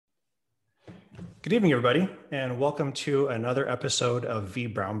Good evening, everybody, and welcome to another episode of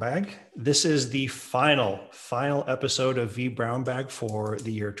vBrownBag. This is the final episode of vBrownBag for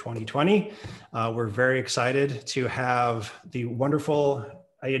the year 2020. We're very excited to have the wonderful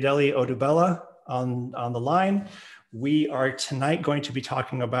Ayodele Odubela on the line. We are tonight going to be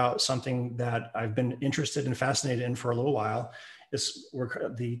talking about something that I've been interested and fascinated in for a little while.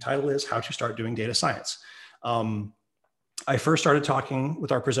 The title is How to Start Doing Data Science. I first started talking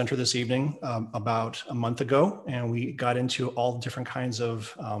with our presenter this evening about a month ago, and we got into all different kinds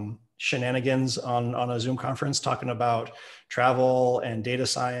of shenanigans on a Zoom conference, talking about travel and data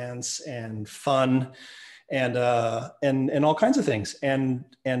science and fun and all kinds of things. And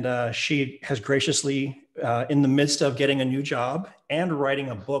she has graciously, in the midst of getting a new job and writing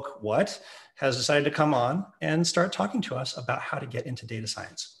a book, has decided to come on and start talking to us about how to get into data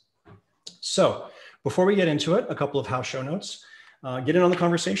science. So, before we get into it, a couple of house show notes. Get in on the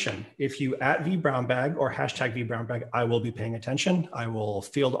conversation. If you at vBrownBag or hashtag vBrownBag, I will be paying attention. I will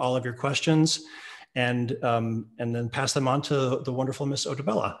field all of your questions and then pass them on to the wonderful Miss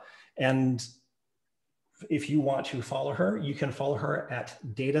Odubela. And if you want to follow her, you can follow her at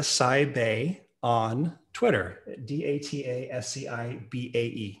DataSciBae on Twitter, DataSciBae.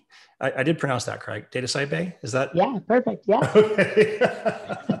 I did pronounce that correct. DataSciBae, is that? Yeah, perfect, yeah. Okay.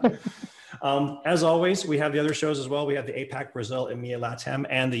 As always, we have the other shows as well. We have the APAC, Brazil, EMEA, LATAM,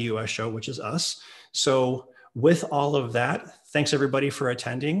 and the US show, which is us. So with all of that, thanks everybody for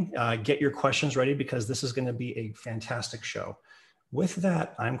attending. Get your questions ready because this is going to be a fantastic show. With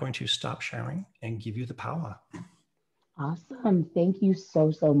that, I'm going to stop sharing and give you the power. Awesome. Thank you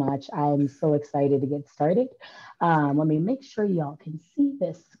so much. I'm so excited to get started. Let me make sure y'all can see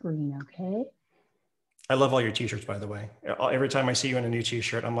this screen, okay? I love all your t-shirts, by the way. Every time I see you in a new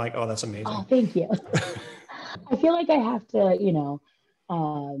t-shirt, I'm like, oh, that's amazing. Oh, thank you. I feel like I have to,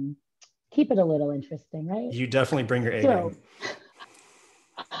 keep it a little interesting, right? You definitely bring your A game.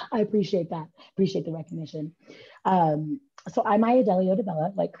 I appreciate that. Appreciate the recognition. So I'm Ayodele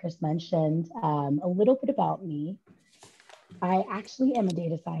Odubela, like Chris mentioned. A little bit about me. I actually am a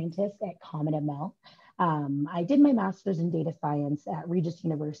data scientist at CommonML. I did my master's in data science at Regis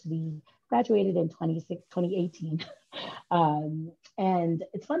University, graduated in 2018. And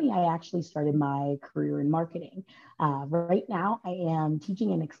it's funny, I actually started my career in marketing. Right now, I am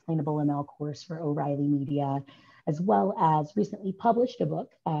teaching an explainable ML course for O'Reilly Media, as well as recently published a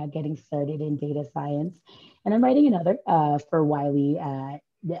book, Getting Started in Data Science. And I'm writing another for Wiley,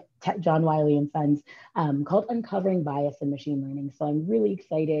 John Wiley and Sons, called Uncovering Bias in Machine Learning. So I'm really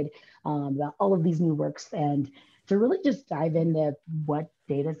excited about all of these new works and to really just dive into what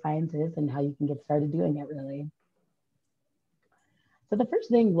data science is and how you can get started doing it, really. So the first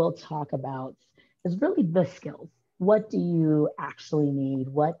thing we'll talk about is really the skills. What do you actually need?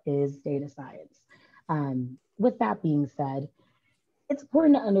 What is data science? With that being said, it's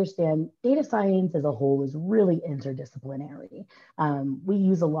important to understand data science as a whole is really interdisciplinary. We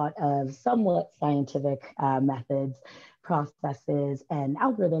use a lot of somewhat scientific methods, processes, and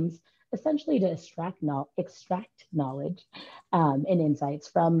algorithms essentially to extract knowledge and insights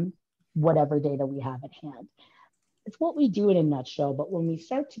from whatever data we have at hand. It's what we do in a nutshell, but when we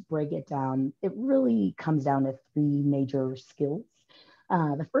start to break it down, it really comes down to three major skills.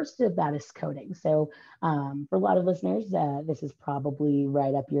 The first of that is coding. So for a lot of listeners, this is probably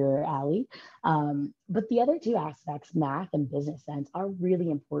right up your alley. But the other two aspects, math and business sense, are really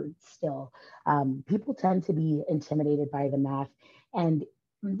important still. People tend to be intimidated by the math, and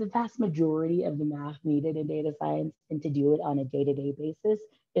the vast majority of the math needed in data science and to do it on a day-to-day basis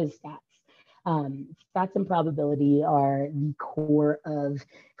is stats. Stats and probability are the core of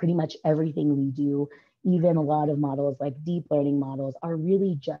pretty much everything we do. Even a lot of models like deep learning models are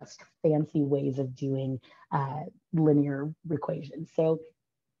really just fancy ways of doing linear equations. So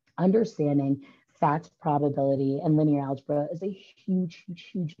understanding stats, probability, and linear algebra is a huge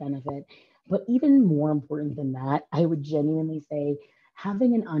benefit. But even more important than that, I would genuinely say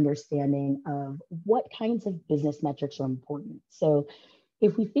having an understanding of what kinds of business metrics are important. So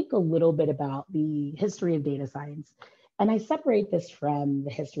if we think a little bit about the history of data science, and I separate this from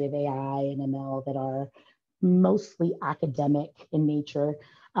the history of AI and ML that are mostly academic in nature.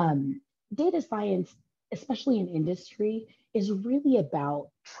 Data science, especially in industry, is really about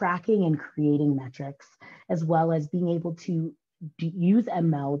tracking and creating metrics, as well as being able to use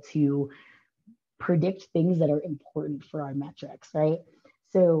ML to predict things that are important for our metrics, right?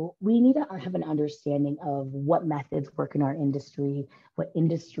 So we need to have an understanding of what methods work in our industry, what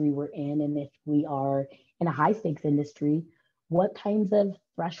industry we're in, and if we are in a high stakes industry, what kinds of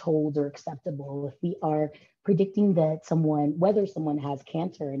thresholds are acceptable. If we are predicting that whether someone has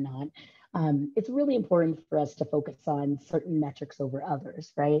cancer or not, it's really important for us to focus on certain metrics over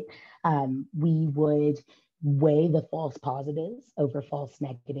others, right? We would weigh the false positives over false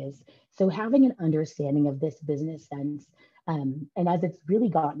negatives. So having an understanding of this business sense, and as it's really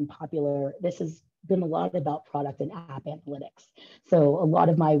gotten popular, this has been a lot about product and app analytics. So a lot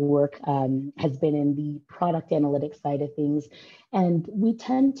of my work has been in the product analytics side of things. And we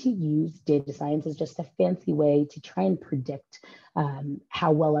tend to use data science as just a fancy way to try and predict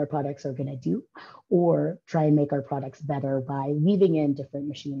how well our products are going to do, or try and make our products better by weaving in different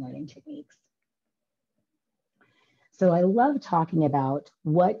machine learning techniques. So I love talking about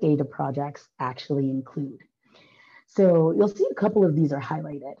what data projects actually include. So you'll see a couple of these are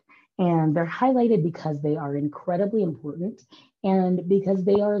highlighted, and they're highlighted because they are incredibly important and because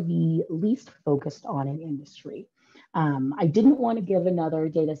they are the least focused on in industry. I didn't want to give another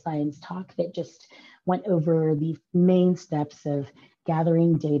data science talk that just went over the main steps of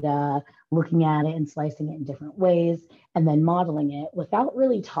gathering data, looking at it and slicing it in different ways, and then modeling it without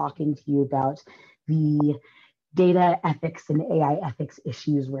really talking to you about the data ethics and AI ethics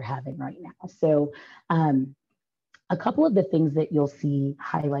issues we're having right now. So a couple of the things that you'll see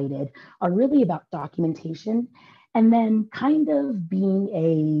highlighted are really about documentation and then kind of being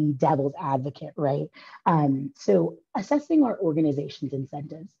a devil's advocate, right? So assessing our organization's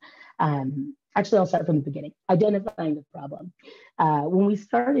incentives. Actually, I'll start from the beginning, identifying the problem. When we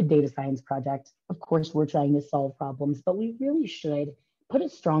started Data Science Project, of course, we're trying to solve problems, but we really should put a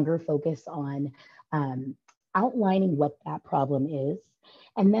stronger focus on outlining what that problem is,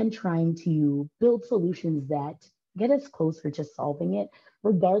 and then trying to build solutions that get us closer to solving it,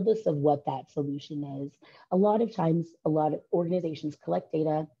 regardless of what that solution is. A lot of times, a lot of organizations collect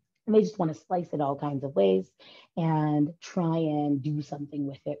data and they just want to slice it all kinds of ways and try and do something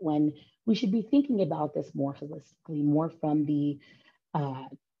with it, when we should be thinking about this more holistically, more from the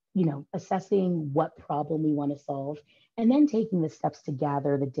assessing what problem we want to solve, and then taking the steps to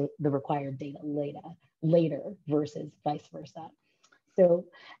gather the required data later versus vice versa. So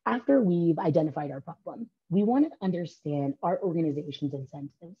after we've identified our problem, we want to understand our organization's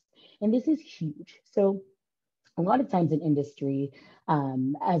incentives. And this is huge. So a lot of times in industry,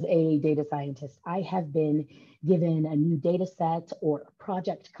 as a data scientist, I have been given a new data set, or a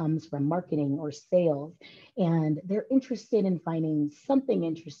project comes from marketing or sales, and they're interested in finding something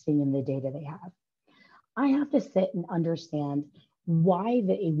interesting in the data they have. I have to sit and understand why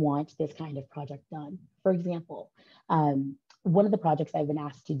they want this kind of project done. For example, one of the projects I've been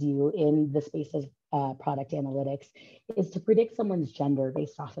asked to do in the space of product analytics is to predict someone's gender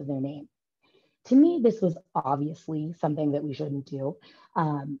based off of their name. To me, this was obviously something that we shouldn't do,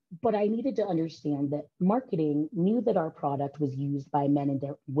 but I needed to understand that marketing knew that our product was used by men and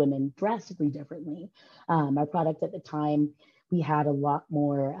women drastically differently. Our product at the time, we had a lot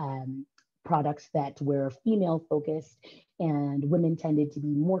more products that were female focused, and women tended to be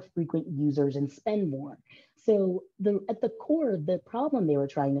more frequent users and spend more. So at the core, the problem they were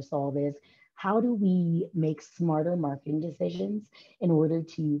trying to solve is, how do we make smarter marketing decisions in order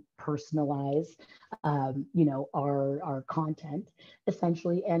to personalize, our content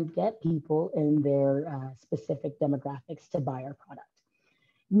essentially, and get people in their specific demographics to buy our product?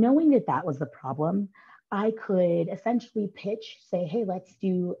 Knowing that that was the problem, I could essentially pitch, say, hey, let's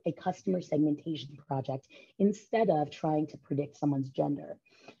do a customer segmentation project instead of trying to predict someone's gender.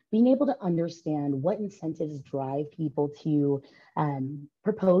 Being able to understand what incentives drive people to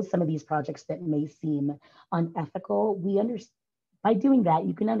propose some of these projects that may seem unethical, by doing that,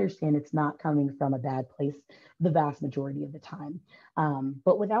 you can understand it's not coming from a bad place the vast majority of the time.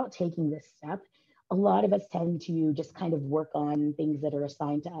 But without taking this step, a lot of us tend to just kind of work on things that are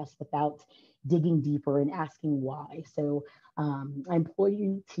assigned to us without digging deeper and asking why. So I implore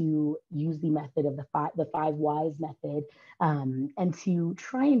you to use the method of the five whys method, and to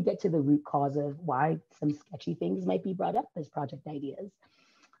try and get to the root cause of why some sketchy things might be brought up as project ideas.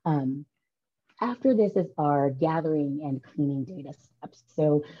 After this is our gathering and cleaning data steps.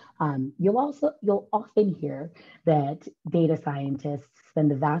 So you'll often hear that data scientists spend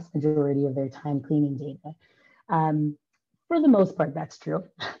the vast majority of their time cleaning data. For the most part, that's true.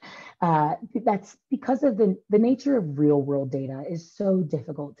 That's because of the nature of real world data is so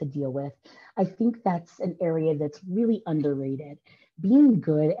difficult to deal with. I think that's an area that's really underrated. Being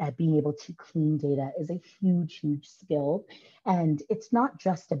good at being able to clean data is a huge, huge skill. And it's not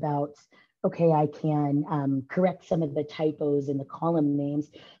just about, okay, I can correct some of the typos in the column names,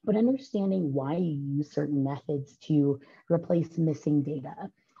 but understanding why you use certain methods to replace missing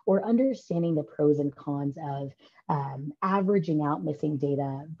data, or understanding the pros and cons of averaging out missing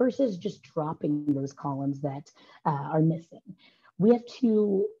data versus just dropping those columns that are missing. We have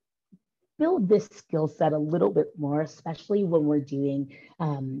to build this skill set a little bit more, especially when we're doing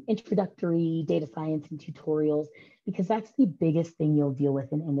introductory data science and tutorials, because that's the biggest thing you'll deal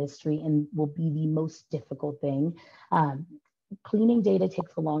with in industry and will be the most difficult thing. Cleaning data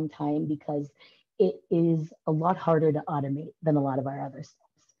takes a long time because it is a lot harder to automate than a lot of our other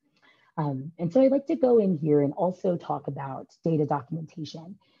steps. And so I'd like to go in here and also talk about data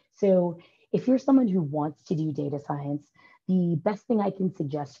documentation. So if you're someone who wants to do data science, the best thing I can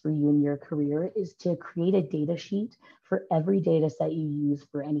suggest for you in your career is to create a data sheet for every data set you use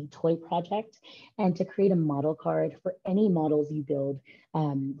for any toy project, and to create a model card for any models you build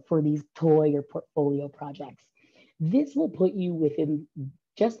for these toy or portfolio projects. This will put you within,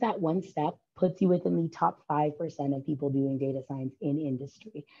 just that one step puts you within the top 5% of people doing data science in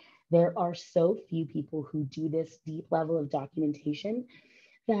industry. There are so few people who do this deep level of documentation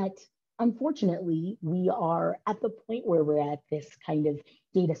that unfortunately, we are at the point where we're at this kind of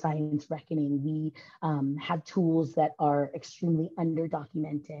data science reckoning. We have tools that are extremely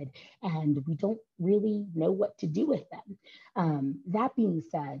under-documented, and we don't really know what to do with them. That being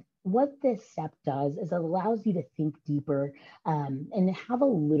said, what this step does is it allows you to think deeper and have a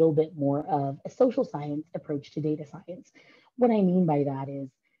little bit more of a social science approach to data science. What I mean by that is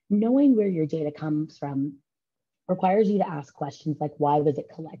knowing where your data comes from requires you to ask questions like, why was it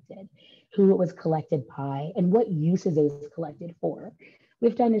collected, who it was collected by, and what uses it was collected for. We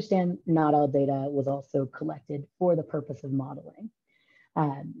have to understand not all data was also collected for the purpose of modeling.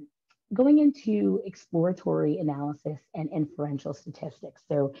 Going into exploratory analysis and inferential statistics.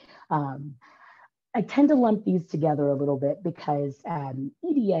 So I tend to lump these together a little bit because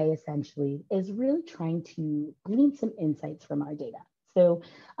EDA essentially is really trying to glean some insights from our data. So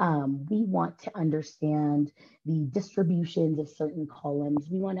we want to understand the distributions of certain columns.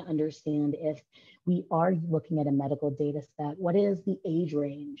 We want to understand if we are looking at a medical data set, what is the age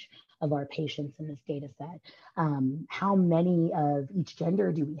range of our patients in this data set? How many of each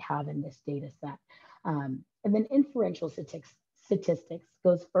gender do we have in this data set? And then inferential statistics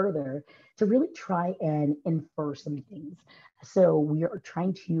goes further to really try and infer some things. So we are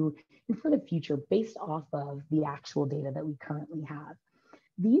trying to infer the future based off of the actual data that we currently have.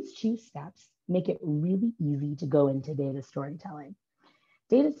 These two steps make it really easy to go into data storytelling.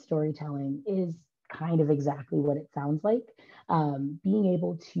 Data storytelling is kind of exactly what it sounds like, being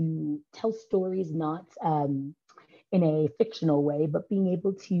able to tell stories not in a fictional way, but being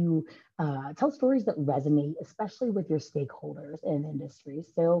able to tell stories that resonate, especially with your stakeholders in industry.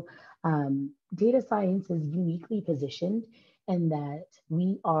 So data science is uniquely positioned in that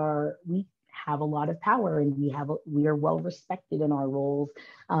we have a lot of power, and we are well respected in our roles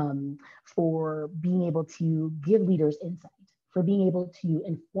for being able to give leaders insight, for being able to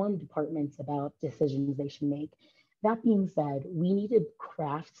inform departments about decisions they should make. That being said, we need to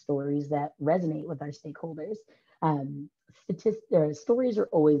craft stories that resonate with our stakeholders. Stories are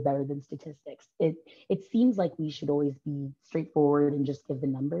always better than statistics. It seems like we should always be straightforward and just give the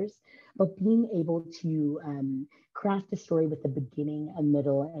numbers, but being able to craft a story with a beginning, a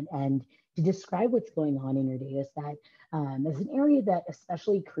middle, and end to describe what's going on in your data set is an area that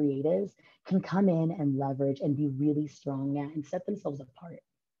especially creatives can come in and leverage and be really strong at and set themselves apart.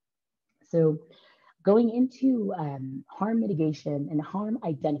 So going into harm mitigation and harm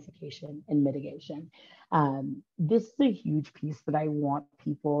identification and mitigation. This is a huge piece that I want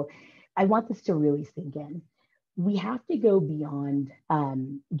this to really sink in. We have to go beyond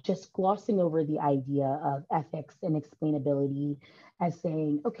just glossing over the idea of ethics and explainability as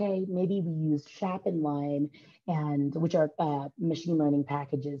saying, okay, maybe we used SHAP and LIME, which are machine learning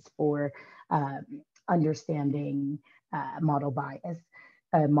packages for understanding model bias,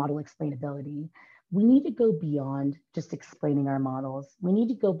 model explainability. We need to go beyond just explaining our models. We need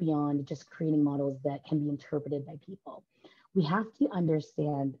to go beyond just creating models that can be interpreted by people. We have to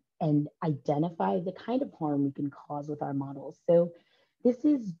understand and identify the kind of harm we can cause with our models. So this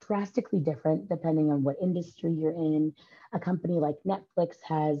is drastically different depending on what industry you're in. A company like Netflix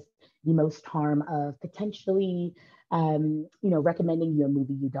has the most harm of potentially recommending you a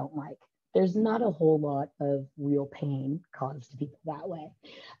movie you don't like. There's not a whole lot of real pain caused to people that way.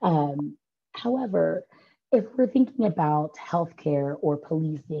 However, if we're thinking about healthcare or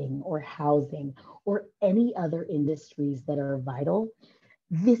policing or housing or any other industries that are vital,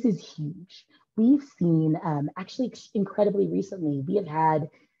 this is huge. We've seen, actually incredibly recently, we have had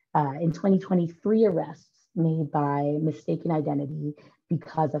in 2023 arrests made by mistaken identity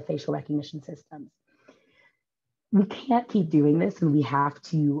because of facial recognition systems. We can't keep doing this, and we have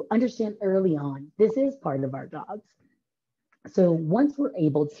to understand early on, this is part of our jobs. So once we're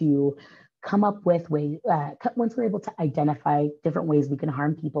able to come up with ways, once we're able to identify different ways we can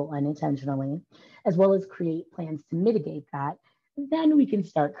harm people unintentionally, as well as create plans to mitigate that, then we can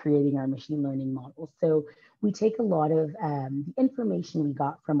start creating our machine learning models. So we take a lot of the information we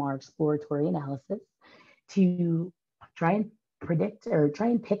got from our exploratory analysis to try and predict or try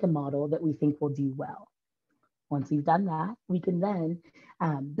and pick a model that we think will do well. Once we've done that, we can then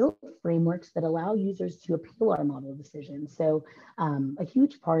build frameworks that allow users to appeal our model decisions. So a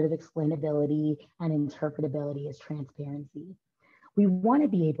huge part of explainability and interpretability is transparency. We want to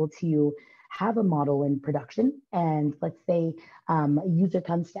be able to have a model in production, and let's say a user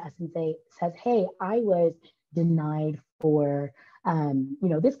comes to us and says, hey, I was denied for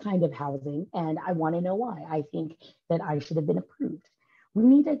this kind of housing, and I want to know why. I think that I should have been approved. We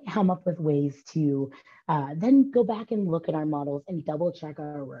need to come up with ways to then go back and look at our models and double check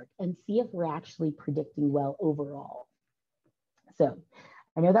our work and see if we're actually predicting well overall. So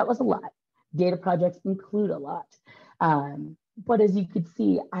I know that was a lot. Data projects include a lot. But as you could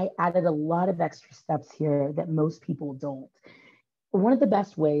see, I added a lot of extra steps here that most people don't. One of the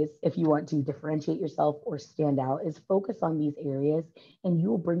best ways, if you want to differentiate yourself or stand out, is focus on these areas, and you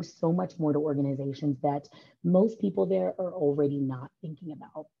will bring so much more to organizations that most people there are already not thinking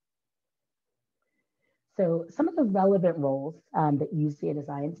about. So some of the relevant roles that use data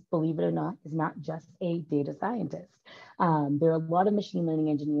science, believe it or not, is not just a data scientist. There are a lot of machine learning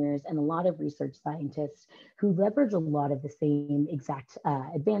engineers and a lot of research scientists who leverage a lot of the same exact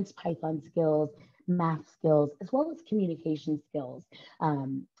advanced Python skills, math skills, as well as communication skills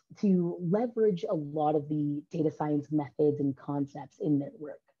to leverage a lot of the data science methods and concepts in their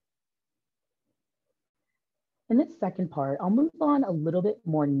work. In this second part, I'll move on a little bit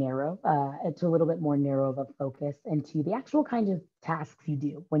more narrow, to a little bit more narrow of a focus into the actual kind of tasks you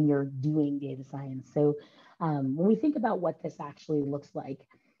do when you're doing data science. So when we think about what this actually looks like,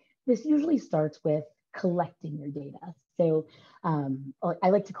 this usually starts with collecting your data. So I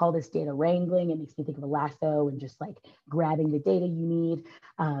like to call this data wrangling. It makes me think of a lasso and just like grabbing the data you need.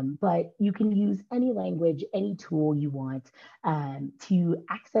 But you can use any language, any tool you want to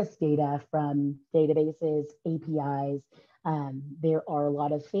access data from databases, APIs. There are a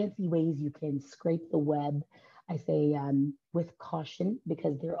lot of fancy ways you can scrape the web. I say with caution,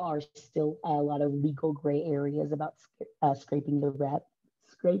 because there are still a lot of legal gray areas about scraping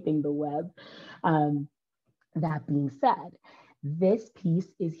the web. That being said, this piece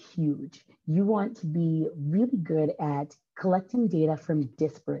is huge. You want to be really good at collecting data from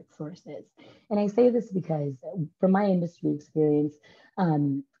disparate sources. And I say this because from my industry experience,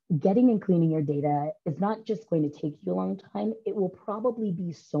 getting and cleaning your data is not just going to take you a long time. It will probably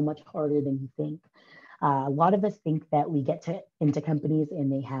be so much harder than you think. A lot of us think that we get into companies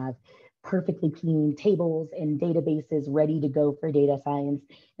and they have perfectly clean tables and databases ready to go for data science,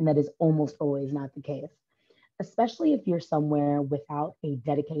 and that is almost always not the case. Especially if you're somewhere without a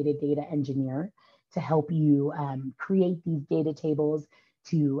dedicated data engineer to help you create these data tables,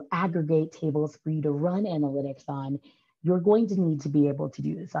 to aggregate tables for you to run analytics on, you're going to need to be able to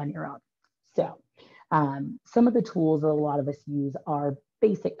do this on your own. So some of the tools that a lot of us use are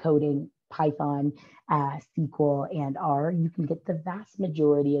basic coding, Python, SQL, and R. You can get the vast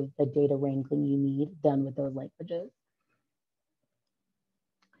majority of the data wrangling you need done with those languages.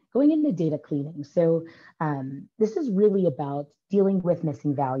 Going into data cleaning. So this is really about dealing with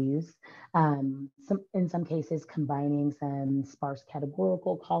missing values. In some cases, combining some sparse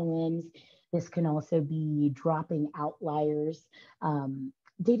categorical columns. This can also be dropping outliers.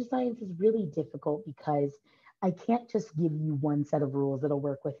 Data science is really difficult because I can't just give you one set of rules that'll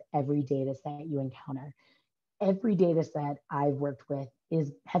work with every data set you encounter. Every data set I've worked with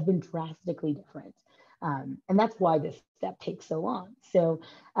has been drastically different. And that's why this step takes so long. So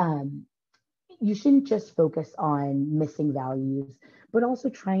you shouldn't just focus on missing values, but also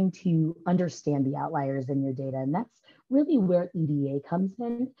trying to understand the outliers in your data. And that's really where EDA comes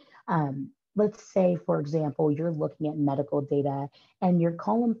in. Let's say, for example, you're looking at medical data and your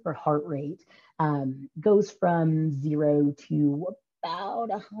column for heart rate goes from 0 to about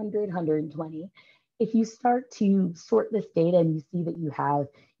 100, 120. If you start to sort this data and you see that you have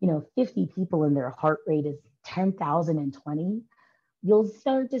 50 people and their heart rate is 10,020, you'll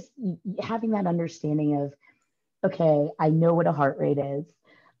start just having that understanding of, okay, I know what a heart rate is.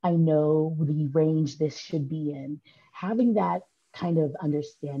 I know the range this should be in. Having that kind of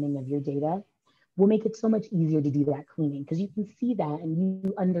understanding of your data will make it so much easier to do that cleaning, because you can see that and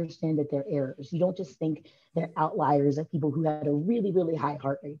you understand that they're errors. You don't just think they're outliers of people who had a really, really high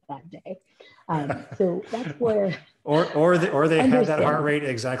heart rate that day. So that's where or they had that heart rate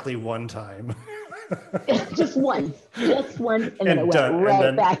exactly one time. just once, and then it And went done. And right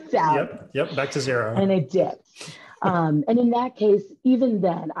then, back down, yep, back to zero. and it dipped. And in that case, even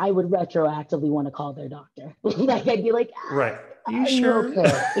then, I would retroactively want to call their doctor. Like I'd be like, Right. You "Are you sure?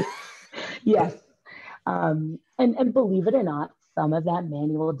 okay?" Yes. And believe it or not, some of that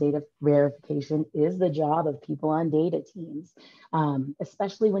manual data verification is the job of people on data teams,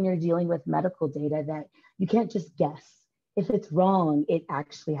 especially when you're dealing with medical data that you can't just guess. If it's wrong, it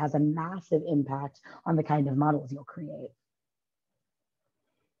actually has a massive impact on the kind of models you'll create.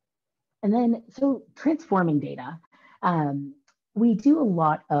 And then, so transforming data. Um, we do a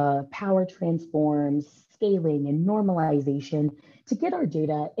lot of power transforms, scaling, and normalization to get our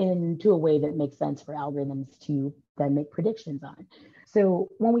data into a way that makes sense for algorithms to then make predictions on. So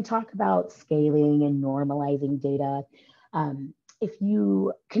when we talk about scaling and normalizing data, if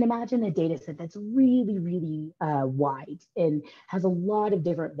you can imagine a data set that's really, really wide and has a lot of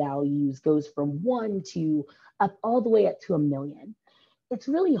different values, goes from 1 to up all the way up to 1 million, it's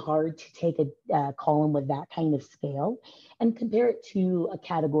really hard to take a column with that kind of scale and compare it to a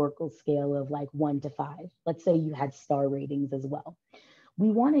categorical scale of like 1 to 5. Let's say you had star ratings as well. We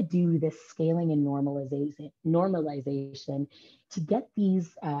want to do this scaling and normalization to get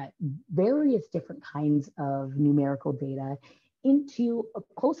these various different kinds of numerical data into a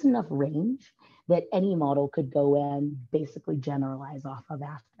close enough range that any model could go and basically generalize off of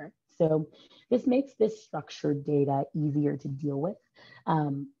after. So this makes this structured data easier to deal with,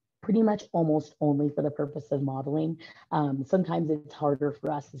 pretty much almost only for the purpose of modeling. Sometimes it's harder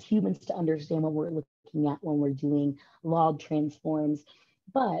for us as humans to understand what we're looking at when we're doing log transforms.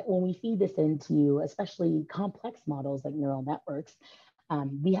 But when we feed this into especially complex models like neural networks,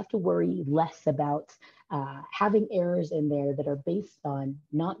 we have to worry less about having errors in there that are based on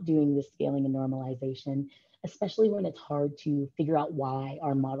not doing the scaling and normalization, especially when it's hard to figure out why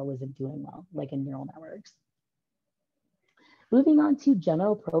our model isn't doing well, like in neural networks. Moving on to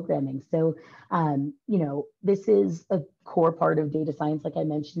general programming. So, this is a core part of data science, like I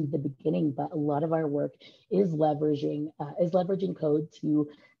mentioned at the beginning, but a lot of our work is leveraging code to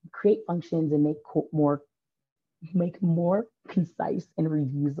create functions and make more concise and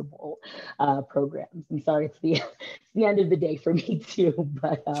reusable programs. I'm sorry, it's the end of the day for me too,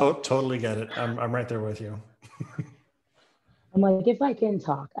 but Totally get it. I'm right there with you. I'm like, if I can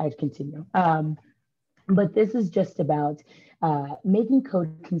talk, I'd continue. But this is just about making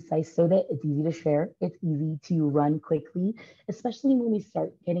code concise so that it's easy to share, it's easy to run quickly, especially when we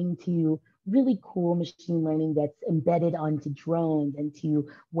start getting to really cool machine learning that's embedded onto drones and to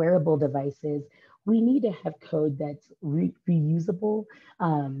wearable devices. We need to have code that's reusable,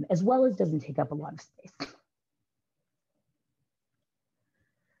 as well as doesn't take up a lot of space.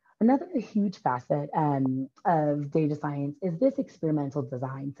 Another huge facet of data science is this experimental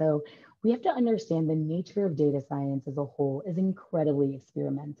design. So we have to understand the nature of data science as a whole is incredibly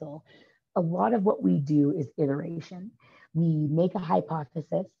experimental. A lot of what we do is iteration. We make a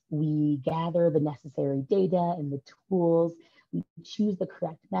hypothesis, we gather the necessary data and the tools, we choose the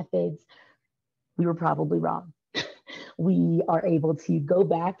correct methods. We were probably wrong. We are able to go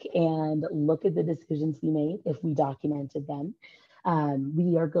back and look at the decisions we made if we documented them.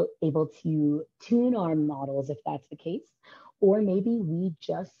 We are able to tune our models if that's the case, or maybe we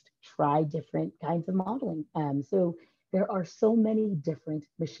just try different kinds of modeling. So there are so many different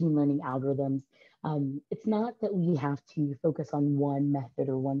machine learning algorithms. It's not that we have to focus on one method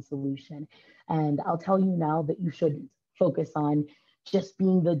or one solution. And I'll tell you now that you shouldn't focus on just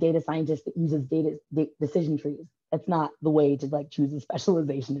being the data scientist that uses decision trees. That's not the way to like choose a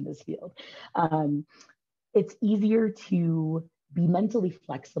specialization in this field. It's easier to be mentally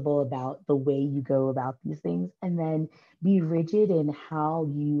flexible about the way you go about these things and then be rigid in how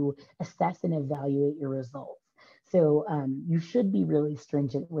you assess and evaluate your results. So you should be really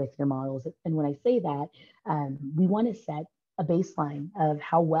stringent with your models. And when I say that, we want to set a baseline of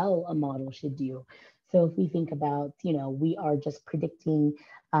how well a model should do. So if we think about, we are just predicting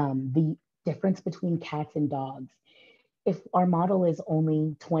the difference between cats and dogs. If our model is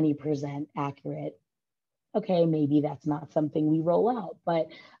only 20% accurate, okay, maybe that's not something we roll out, but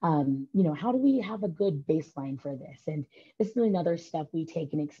how do we have a good baseline for this? And this is another step we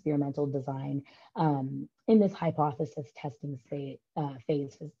take in experimental design in this hypothesis testing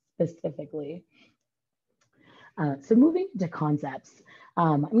phase specifically. So moving into concepts,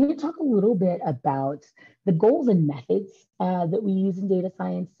 I'm going to talk a little bit about the goals and methods that we use in data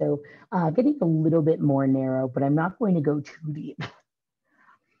science. So getting a little bit more narrow, but I'm not going to go too deep.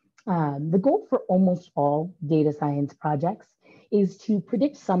 The goal for almost all data science projects is to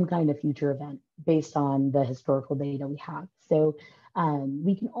predict some kind of future event based on the historical data we have. So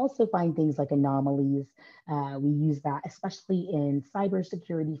We can also find things like anomalies. We use that especially in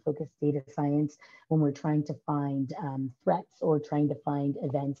cybersecurity focused data science when we're trying to find threats or trying to find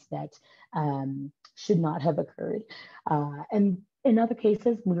events that should not have occurred. And in other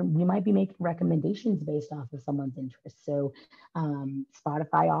cases, we might be making recommendations based off of someone's interests. So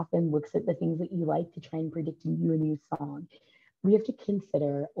Spotify often looks at the things that you like to try and predict you a new song. We have to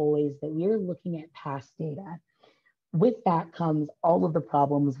consider always that we are looking at past data. With that comes all of the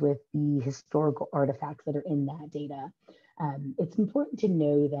problems with the historical artifacts that are in that data. It's important to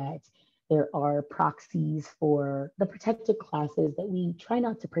know that there are proxies for the protected classes that we try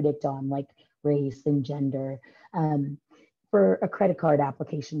not to predict on, like race and gender. For a credit card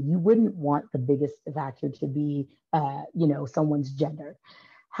application, you wouldn't want the biggest factor to be, someone's gender,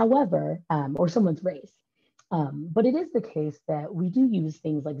 however, or someone's race. But it is the case that we do use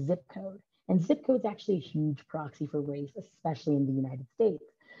things like zip code. And zip code is actually a huge proxy for race, especially in the United States.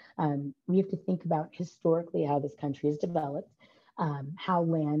 We have to think about historically how this country has developed, how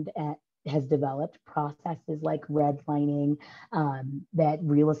land has developed, processes like redlining that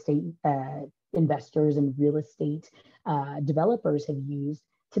real estate investors and real estate developers have used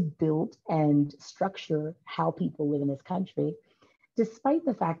to build and structure how people live in this country. Despite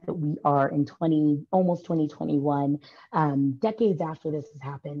the fact that we are in almost 2021, decades after this has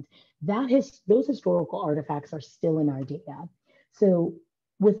happened, those historical artifacts are still in our data. So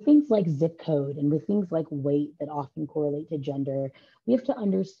with things like zip code and with things like weight that often correlate to gender, we have to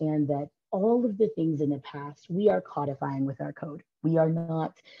understand that all of the things in the past, we are codifying with our code. We are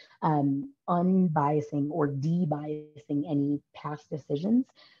not unbiasing or debiasing any past decisions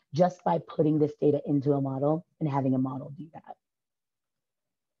just by putting this data into a model and having a model do that.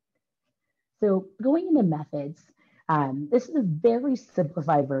 So going into methods, this is a very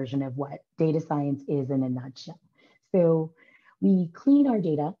simplified version of what data science is in a nutshell. So we clean our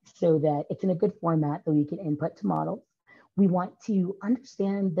data so that it's in a good format that we can input to models. We want to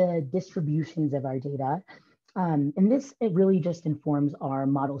understand the distributions of our data. And it really just informs our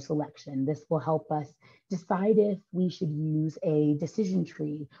model selection. This will help us decide if we should use a decision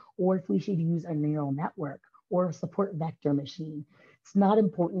tree or if we should use a neural network or a support vector machine. It's not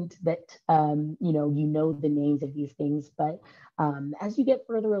important that you know the names of these things, but as you get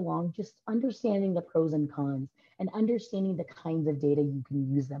further along, just understanding the pros and cons and understanding the kinds of data you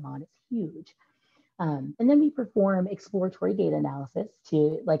can use them on is huge. And then we perform exploratory data analysis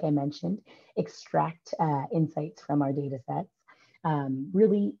to, like I mentioned, extract insights from our data sets.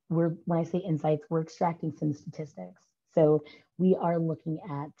 Really, when I say insights, we're extracting some statistics. So we are looking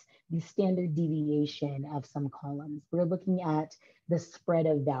at the standard deviation of some columns. We're looking at the spread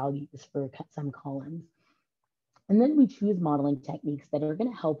of values for some columns. And then we choose modeling techniques that are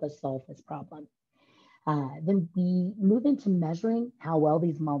going to help us solve this problem. Then we move into measuring how well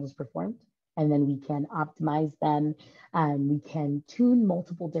these models performed, and then we can optimize them. We can tune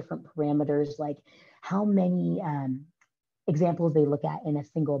multiple different parameters, like how many examples they look at in a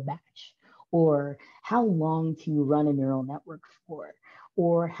single batch, or how long to run a neural network for,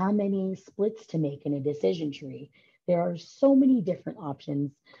 or how many splits to make in a decision tree. There are so many different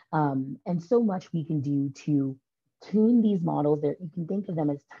options and so much we can do to tune these models. You can think of them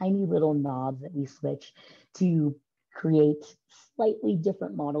as tiny little knobs that we switch to create slightly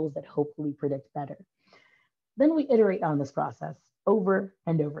different models that hopefully predict better. Then we iterate on this process over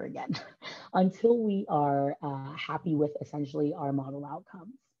and over again until we are happy with essentially our model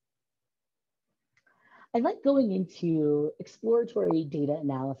outcomes. I like going into exploratory data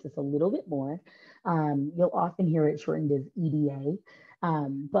analysis a little bit more. You'll often hear it shortened as EDA,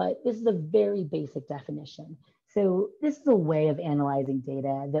 but this is a very basic definition. So this is a way of analyzing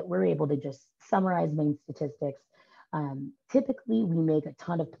data that we're able to just summarize main statistics. Typically, we make a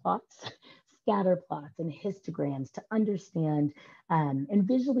ton of plots, scatter plots, and histograms to understand and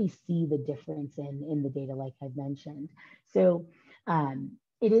visually see the difference in the data, like I've mentioned. So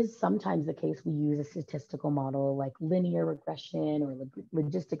it is sometimes the case we use a statistical model like linear regression or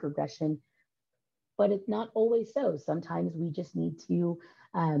logistic regression, but it's not always so. Sometimes we just need to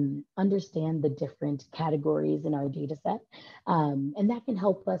understand the different categories in our data set, and that can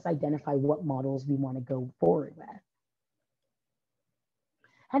help us identify what models we want to go forward with.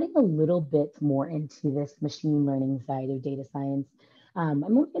 Heading a little bit more into this machine learning side of data science, I'm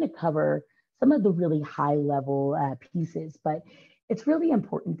only going to cover some of the really high level pieces, but it's really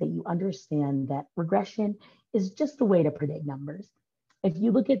important that you understand that regression is just a way to predict numbers. If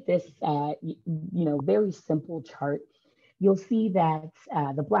you look at this, very simple chart, you'll see that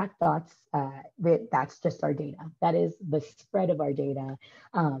the black dots, that's just our data. That is the spread of our data.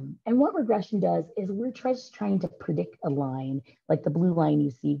 And what regression does is we're just trying to predict a line, like the blue line you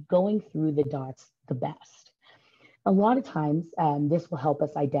see, going through the dots the best. A lot of times, this will help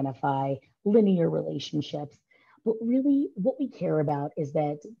us identify linear relationships. But really, what we care about is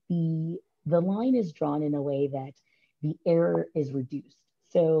that the line is drawn in a way that the error is reduced.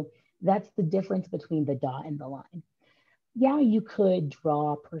 So that's the difference between the dot and the line. Yeah, you could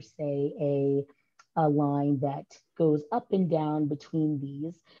draw per se a line that goes up and down between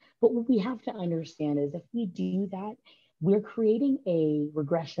these. But what we have to understand is if we do that, we're creating a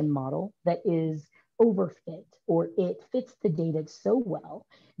regression model that is overfit, or it fits the data so well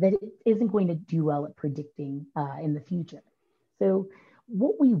that it isn't going to do well at predicting in the future. So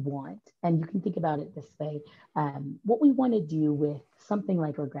what we want, and you can think about it this way, what we want to do with something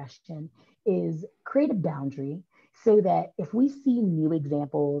like regression is create a boundary so that if we see new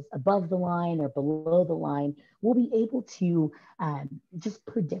examples above the line or below the line, we'll be able to just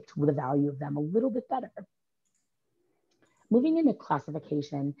predict the value of them a little bit better. Moving into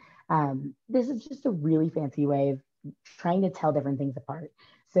classification, this is just a really fancy way of trying to tell different things apart.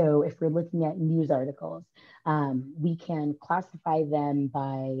 So if we're looking at news articles, we can classify them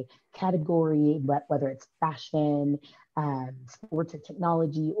by category, whether it's fashion, sports or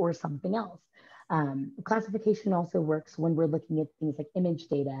technology, or something else. Classification also works when we're looking at things like image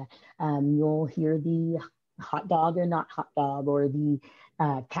data. You'll hear the hot dog or not hot dog, or the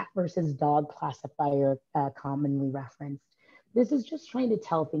cat versus dog classifier commonly referenced. This is just trying to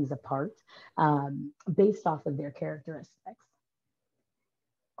tell things apart based off of their characteristics.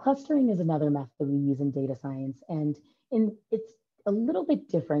 Clustering is another method we use in data science, and it's a little bit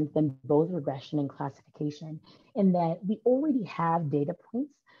different than both regression and classification in that we already have data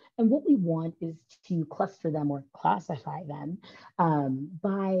points, and what we want is to cluster them or classify them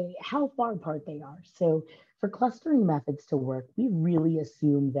by how far apart they are. So for clustering methods to work, we really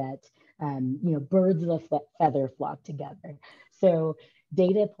assume that birds of a feather flock together. So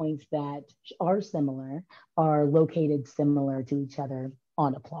data points that are similar are located similar to each other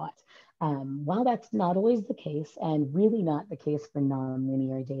on a plot. While that's not always the case, and really not the case for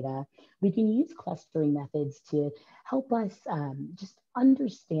nonlinear data, we can use clustering methods to help us just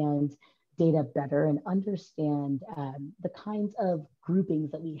understand data better and understand the kinds of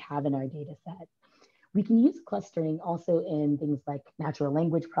groupings that we have in our data set. We can use clustering also in things like natural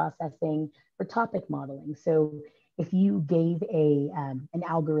language processing or topic modeling. So if you gave an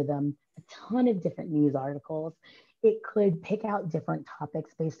algorithm a ton of different news articles, it could pick out different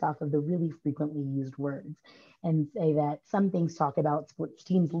topics based off of the really frequently used words and say that some things talk about sports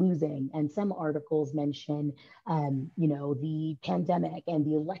teams losing and some articles mention, the pandemic and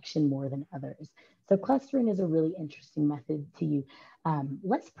the election more than others. So clustering is a really interesting method to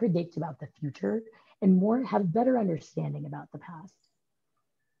let's predict about the future and more have better understanding about the past.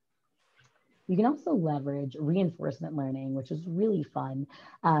 You can also leverage reinforcement learning, which is really fun.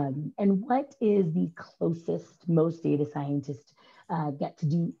 And what is the closest most data scientists get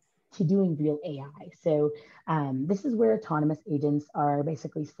to doing real AI? So this is where autonomous agents are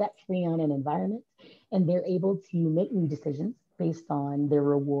basically set free on an environment, and they're able to make new decisions based on their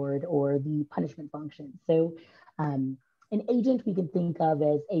reward or the punishment function. So an agent we can think of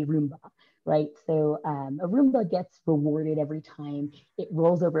as a Roomba, right? So a Roomba gets rewarded every time it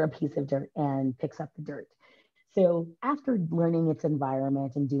rolls over a piece of dirt and picks up the dirt. So after learning its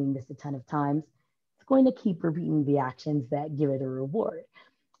environment and doing this a ton of times, it's going to keep repeating the actions that give it a reward.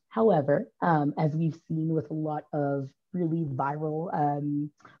 However, as we've seen with a lot of really viral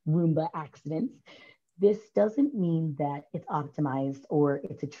Roomba accidents, this doesn't mean that it's optimized or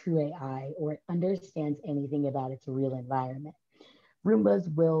it's a true AI or it understands anything about its real environment.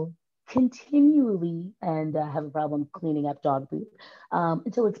 Roombas will continually and have a problem cleaning up dog poop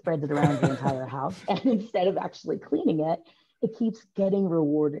until it spreads it around the entire house. And instead of actually cleaning it, it keeps getting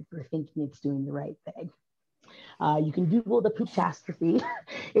rewarded for thinking it's doing the right thing. You can Google the poop-tastrophe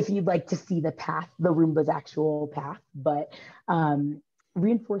if you'd like to see the path, the Roomba's actual path. But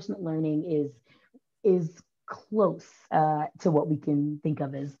reinforcement learning is close to what we can think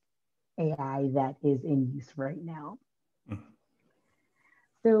of as AI that is in use right now.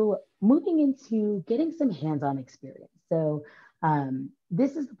 So moving into getting some hands-on experience. So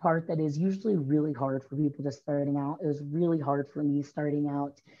this is the part that is usually really hard for people just starting out. It was really hard for me starting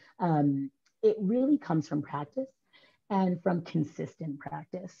out. It really comes from practice. and from consistent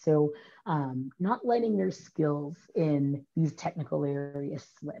practice. So not letting their skills in these technical areas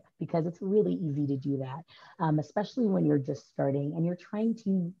slip, because it's really easy to do that, especially when you're just starting and you're trying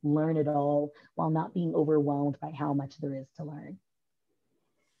to learn it all while not being overwhelmed by how much there is to learn.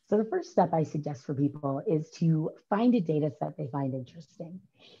 So the first step I suggest for people is to find a data set they find interesting.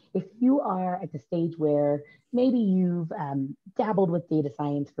 If you are at the stage where maybe you've dabbled with data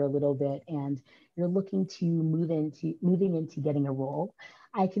science for a little bit and you're looking to moving into getting a role,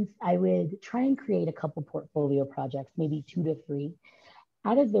 I would try and create a couple portfolio projects, maybe 2 to 3.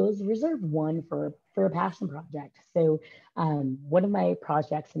 Out of those, reserve one for a passion project. So one of my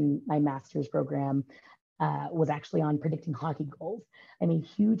projects in my master's program was actually on predicting hockey goals. I'm a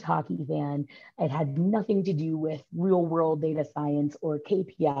huge hockey fan. It had nothing to do with real world data science or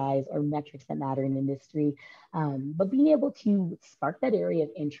KPIs or metrics that matter in industry, but being able to spark that area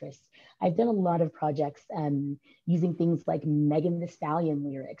of interest. I've done a lot of projects using things like Megan Thee Stallion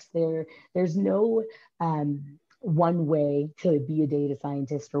lyrics. There's no one way to be a data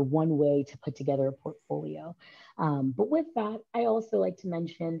scientist or one way to put together a portfolio. But with that, I also like to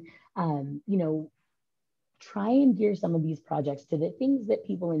mention, try and gear some of these projects to the things that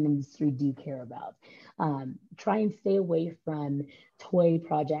people in the industry do care about. Try and stay away from toy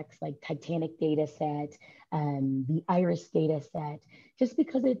projects like Titanic data set, the Iris data set, just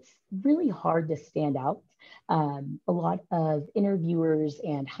because it's really hard to stand out. A lot of interviewers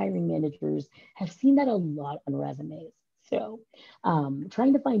and hiring managers have seen that a lot on resumes. So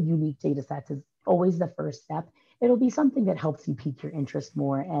trying to find unique data sets is always the first step. It'll be something that helps you pique your interest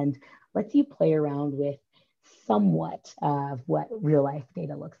more and lets you play around with somewhat of what real life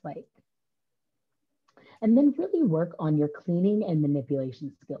data looks like. And then really work on your cleaning and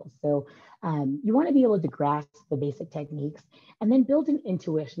manipulation skills. So you want to be able to grasp the basic techniques and then build an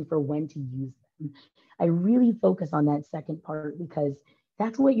intuition for when to use them. I really focus on that second part because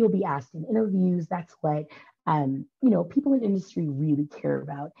that's what you'll be asked in interviews. That's what people in industry really care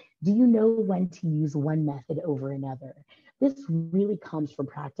about. Do you know when to use one method over another? This really comes from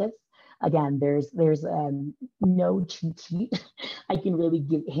practice. Again, there's no cheat sheet I can really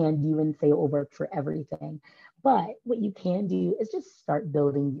hand you and say it will work for everything. But what you can do is just start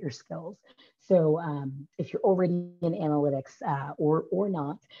building your skills. So if you're already in analytics or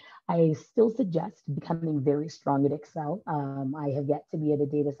not, I still suggest becoming very strong at Excel. I have yet to be at a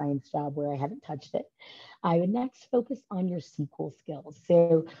data science job where I haven't touched it. I would next focus on your SQL skills.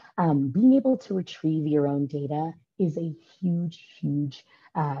 So being able to retrieve your own data is a huge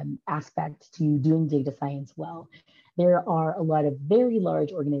aspect to doing data science well. There are a lot of very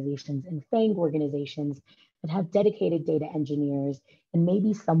large organizations and FANG organizations that have dedicated data engineers and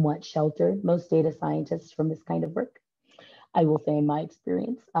maybe somewhat shelter most data scientists from this kind of work. I will say in my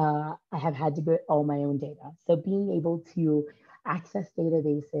experience, I have had to get all my own data. So being able to access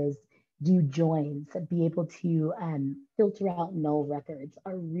databases, do joins, be able to filter out null records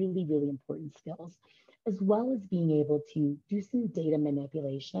are really important skills, as well as being able to do some data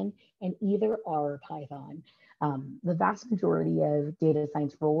manipulation in either R or Python. The vast majority of data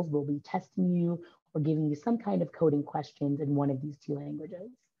science roles will be testing you or giving you some kind of coding questions in one of these 2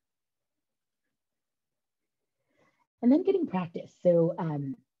 languages. And then getting practice. So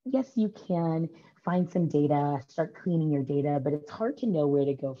yes, you can find some data, start cleaning your data, but it's hard to know where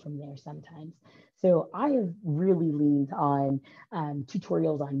to go from there sometimes. So I have really leaned on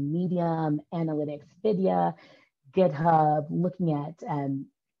tutorials on Medium, Analytics, Vidya, GitHub, looking at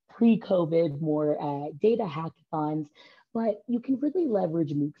pre-COVID more data hackathons, but you can really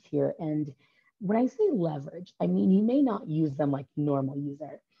leverage MOOCs here. And when I say leverage, I mean, you may not use them like normal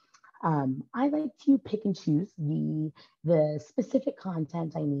user. I like to pick and choose the specific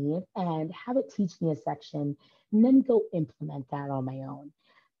content I need and have it teach me a section and then go implement that on my own.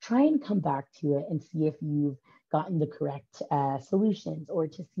 Try and come back to it and see if you've gotten the correct solutions or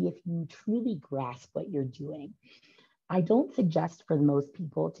to see if you truly grasp what you're doing. I don't suggest for most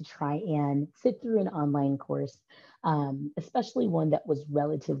people to try and sit through an online course, especially one that was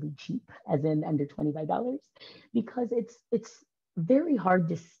relatively cheap, as in under $25, because it's very hard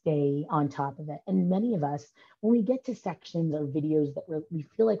to stay on top of it. And many of us, when we get to sections or videos that we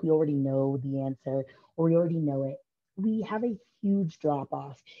feel like we already know the answer or we already know it, we have a huge drop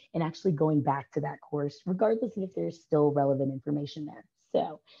off in actually going back to that course, regardless of if there's still relevant information there.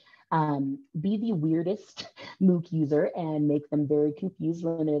 So be the weirdest MOOC user and make them very confused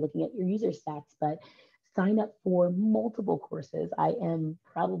when they're looking at your user stats, but sign up for multiple courses. I am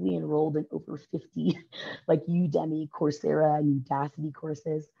probably enrolled in over 50 like Udemy, Coursera, and Udacity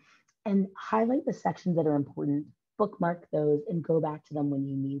courses, and highlight the sections that are important bookmark those and go back to them when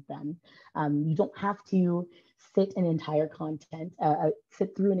you need them. You don't have to sit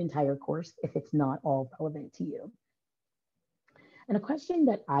sit through an entire course if it's not all relevant to you. And a question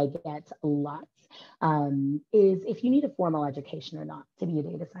that I get a lot is if you need a formal education or not to be a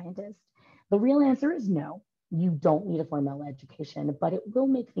data scientist. The real answer is no, you don't need a formal education, but it will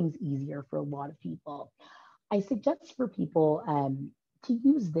make things easier for a lot of people. I suggest for people to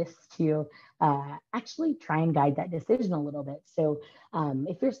use this to actually try and guide that decision a little bit. So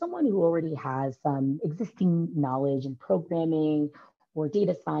if you're someone who already has some existing knowledge in programming or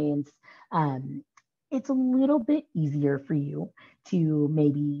data science, it's a little bit easier for you to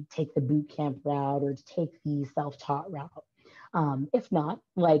maybe take the boot camp route or to take the self-taught route. If not,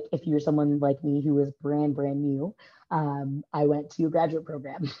 like if you're someone like me who is brand new, I went to a graduate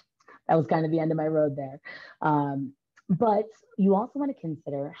program. That was kind of the end of my road there. But you also want to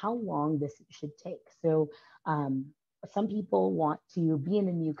consider how long this should take. So some people want to be in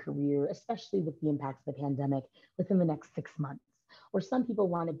a new career, especially with the impacts of the pandemic, within the next 6 months. Or some people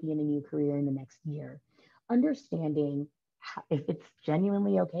want to be in a new career in the next year. Understanding if it's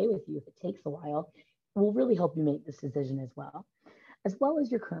genuinely okay with you, if it takes a while, will really help you make this decision as well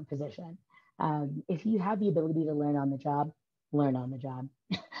as your current position. If you have the ability to learn on the job, learn on the job.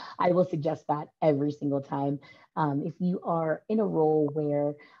 I will suggest that every single time. If you are in a role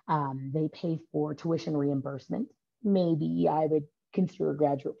where they pay for tuition reimbursement, maybe I would consider a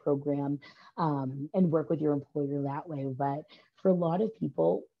graduate program and work with your employer that way. But for a lot of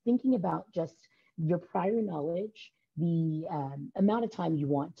people, thinking about just your prior knowledge, the amount of time you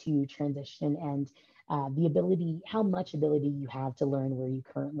want to transition, and the ability, how much ability you have to learn where you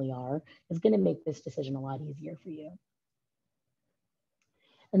currently are, is going to make this decision a lot easier for you.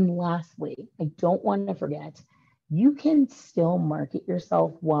 And lastly, I don't want to forget, you can still market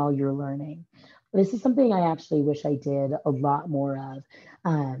yourself while you're learning. This is something I actually wish I did a lot more of,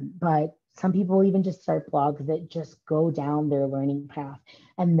 but some people even just start blogs that just go down their learning path,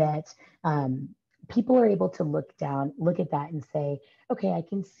 and that people are able to look at that and say, okay, I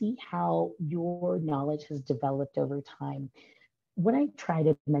can see how your knowledge has developed over time. What I try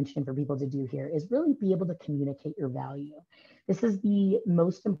to mention for people to do here is really be able to communicate your value. This is the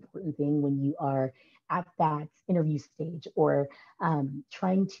most important thing when you are at that interview stage, or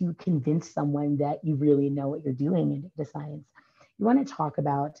trying to convince someone that you really know what you're doing in data science. You want to talk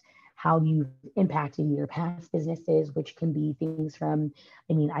about how you've impacted your past businesses, which can be things from,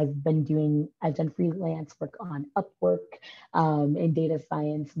 I've done freelance work on Upwork in data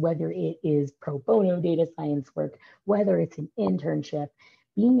science, whether it is pro bono data science work, whether it's an internship.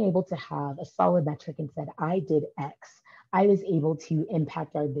 Being able to have a solid metric and said, I did X, I was able to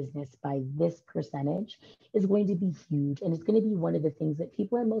impact our business by this percentage, is going to be huge. And it's going to be one of the things that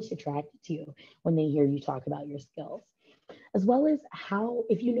people are most attracted to when they hear you talk about your skills, as well as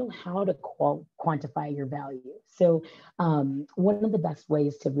if you know how to quantify your value. So one of the best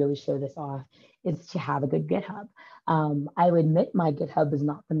ways to really show this off is to have a good GitHub. I'll admit my GitHub is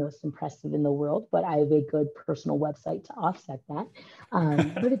not the most impressive in the world, but I have a good personal website to offset that.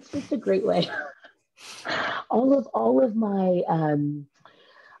 But it's just a great way. all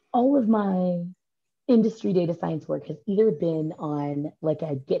of my industry data science work has either been on like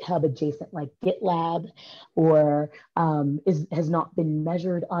a GitHub adjacent, like GitLab, or has not been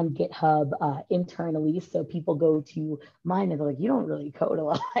measured on GitHub internally. So people go to mine and they're like, you don't really code a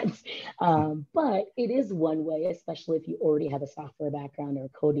lot. But it is one way, especially if you already have a software background or a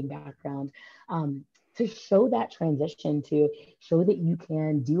coding background, to show that transition, to show that you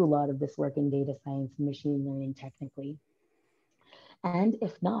can do a lot of this work in data science and machine learning technically. And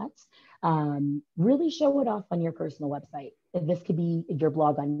if not, really show it off on your personal website. This could be your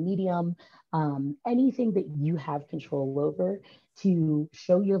blog on Medium, anything that you have control over, to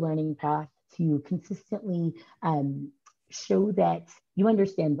show your learning path, to consistently show that you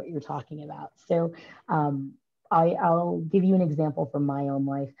understand what you're talking about. So I'll give you an example from my own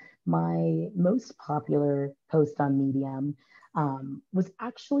life. My most popular post on Medium was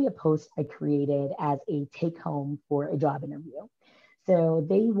actually a post I created as a take home for a job interview. So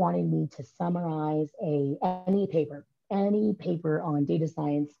they wanted me to summarize any paper on data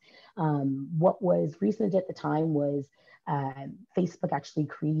science. What was recent at the time was Facebook actually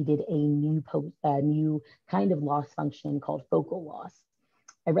created a new kind of loss function called focal loss.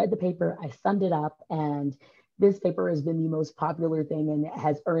 I read the paper, I summed it up, and this paper has been the most popular thing, and it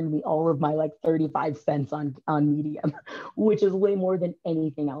has earned me all of my like 35 cents on Medium, which is way more than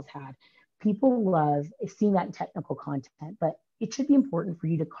anything else had. People love seeing that in technical content, but it should be important for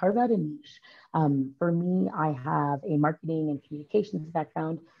you to carve out a niche. For me, I have a marketing and communications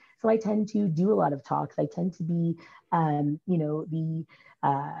background. So I tend to do a lot of talks. I tend to be, the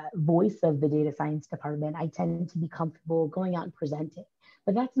voice of the data science department. I tend to be comfortable going out and presenting,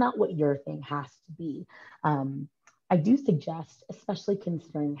 but that's not what your thing has to be. I do suggest, especially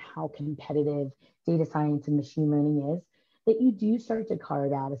considering how competitive data science and machine learning is, that you do start to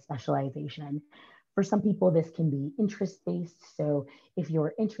carve out a specialization. For some people, this can be interest-based. So if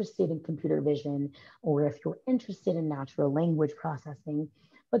you're interested in computer vision, or if you're interested in natural language processing,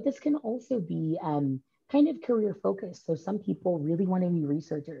 but this can also be kind of career focused. So some people really want to be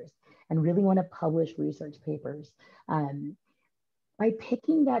researchers and really want to publish research papers. By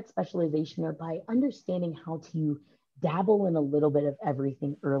picking that specialization, or by understanding how to dabble in a little bit of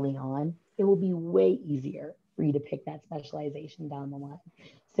everything early on, it will be way easier for you to pick that specialization down the line.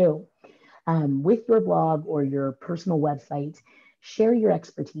 So with your blog or your personal website, share your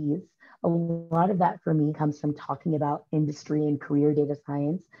expertise. A lot of that for me comes from talking about industry and career data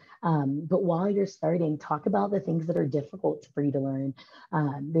science. But while you're starting, talk about the things that are difficult for you to learn.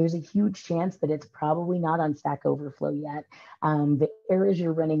 There's a huge chance that it's probably not on Stack Overflow yet. The errors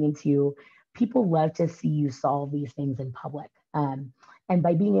you're running into, people love to see you solve these things in public. And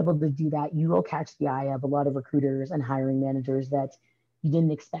by being able to do that, you will catch the eye of a lot of recruiters and hiring managers that you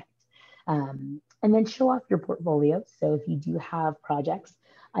didn't expect. And then show off your portfolio. So if you do have projects,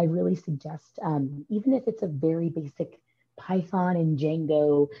 I really suggest, even if it's a very basic Python and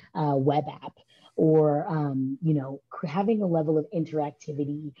Django web app, or having a level of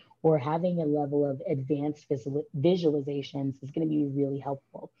interactivity or having a level of advanced visualizations is going to be really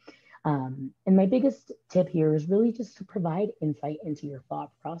helpful. And my biggest tip here is really just to provide insight into your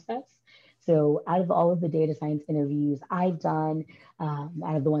thought process. So out of all of the data science interviews I've done,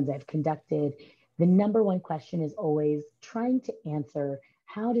 out of the ones I've conducted, the number one question is always trying to answer,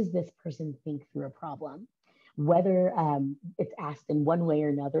 how does this person think through a problem? Whether it's asked in one way or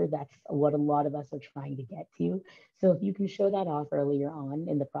another, that's what a lot of us are trying to get to. So if you can show that off earlier on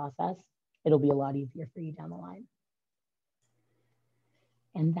in the process, it'll be a lot easier for you down the line.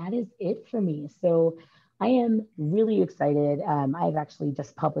 And that is it for me. So I am really excited. I've actually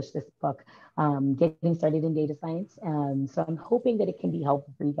just published this book, Getting Started in Data Science. So I'm hoping that it can be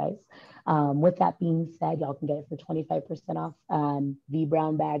helpful for you guys. With that being said, y'all can get it for 25% off.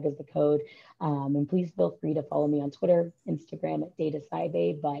 vBrownBag is the code. And please feel free to follow me on Twitter, Instagram at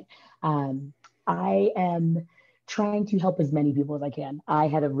DataSciBabe. But I am trying to help as many people as I can. I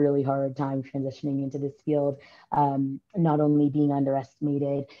had a really hard time transitioning into this field, not only being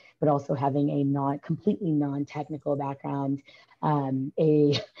underestimated, but also having a completely non-technical background,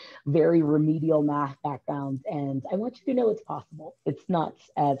 a very remedial math background. And I want you to know it's possible. It's not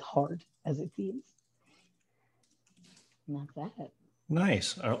as hard as it seems. And that's it.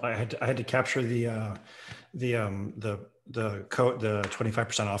 Nice. I had to capture the code, the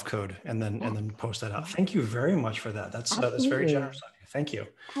 25% off code, and then post that out. Thank you very much for that. That's very generous of you. Thank you.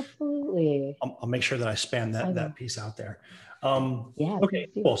 Absolutely. I'll make sure that I span that piece out there. Yeah. Okay.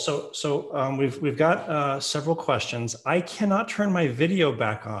 Cool. So we've got several questions. I cannot turn my video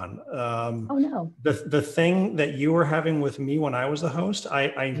back on. Oh no. The thing that you were having with me when I was the host,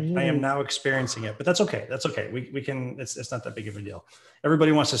 I am now experiencing it, but that's okay. That's okay. We can. It's not that big of a deal.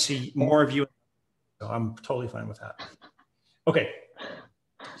 Everybody wants to see more of you, so I'm totally fine with that. Okay.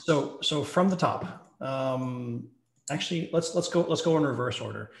 So from the top, actually, let's go in reverse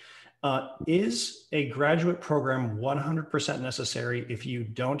order. Is a graduate program 100% necessary if you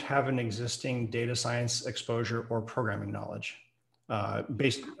don't have an existing data science exposure or programming knowledge?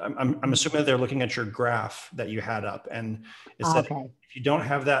 I'm assuming they're looking at your graph that you had up, and it said if you don't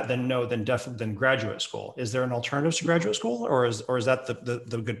have that, then no, then definitely then graduate school. Is there an alternative to graduate school, or is that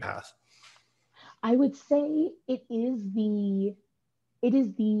the good path? I would say it is the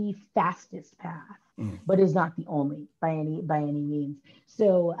fastest path, but is not the only by any means.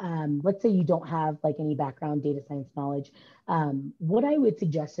 So let's say you don't have like any background data science knowledge. What I would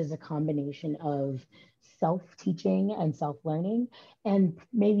suggest is a combination of self-teaching and self-learning, and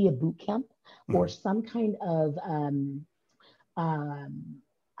maybe a boot camp or some kind of I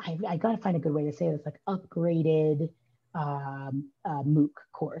got to find a good way to say this, like upgraded MOOC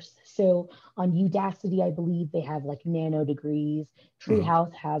course. So on Udacity, I believe they have like nano degrees.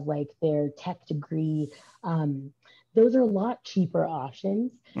 Treehouse has like their tech degree. Those are a lot cheaper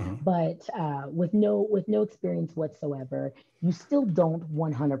options, but with no experience whatsoever, you still don't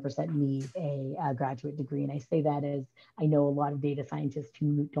 100% need a graduate degree. And I say that as I know a lot of data scientists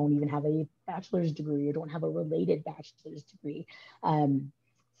who don't even have a bachelor's degree or don't have a related bachelor's degree.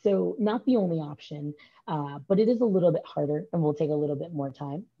 So not the only option, but it is a little bit harder and will take a little bit more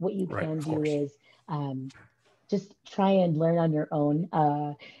time. What you can do is just try and learn on your own.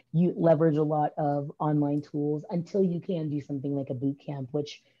 You leverage a lot of online tools until you can do something like a boot camp,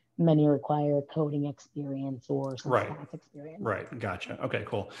 which many require coding experience or some Right. stats experience. Right. Gotcha. Okay,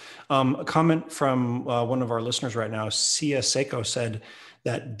 cool. A comment from one of our listeners right now, Sia Seiko, said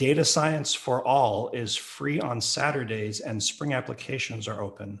that data science for all is free on Saturdays and spring applications are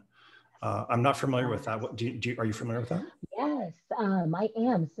open. I'm not familiar with that. What, are you familiar with that? Yes, I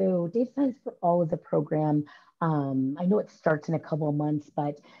am. So Data Science for All is a program. I know it starts in a couple of months,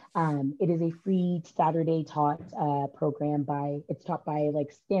 but it is a free Saturday taught program it's taught by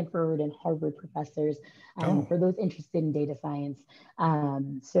like Stanford and Harvard professors Oh, for those interested in data science.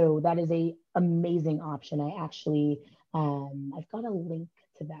 So that is a amazing option. I've got a link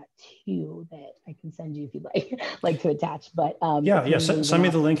to that too that I can send you if you'd like to attach. But yeah, it's an yeah. amazing Send me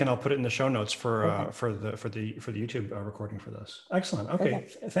the option. link and I'll put it in the show notes Perfect. for the YouTube recording for this. Excellent. Okay,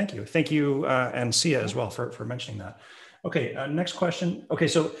 Perfect. thank you, and Sia as Yeah. well for mentioning that. Okay, next question. Okay,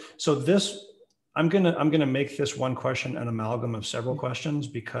 so this I'm gonna make this one question an amalgam of several questions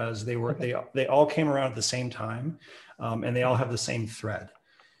because Okay. they all came around at the same time, and they all Okay. have the same thread.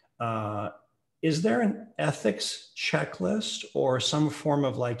 Uh, is there an ethics checklist or some form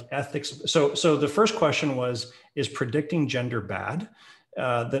of like ethics? So the first question was, is predicting gender bad?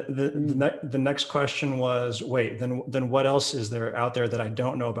 Mm. The next question was, wait, then what else is there out there that I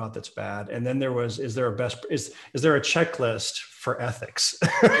don't know about that's bad? And then there was, is there a checklist for ethics?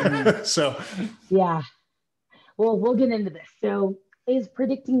 Mhm. So Yeah. Well, we'll get into this. So, is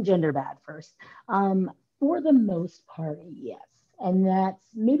predicting gender bad first? For the most part, yes. And that's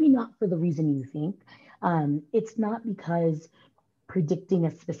maybe not for the reason you think. It's not because predicting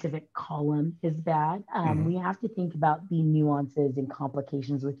a specific column is bad. We mhm, have to think about the nuances and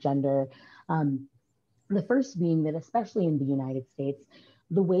complications with gender. Um, the first being that, especially in the United States,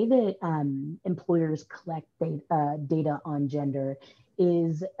 the way that employers collect data on gender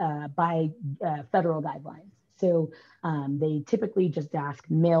is by federal guidelines. So they typically just ask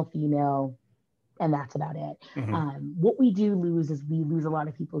male, female, and that's about it. mhm, What we do lose is we lose a lot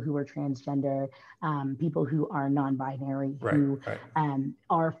of people who are transgender, people who are non binary, right, who right.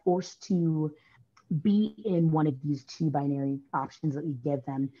 are forced to be in one of these two binary options that we give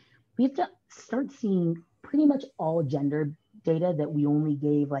them. We have to start seeing pretty much all gender data that we only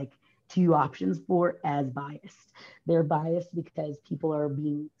gave like two options for as biased. They're biased because people are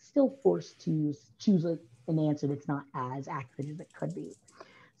being still forced to choose an answer that's not as accurate as it could be.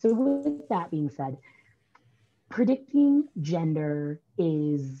 So, with that being said, predicting gender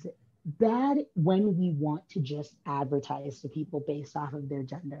is bad when we want to just advertise to people based off of their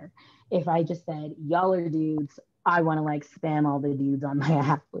gender. If I just said, y'all are dudes, I want to like spam all the dudes on my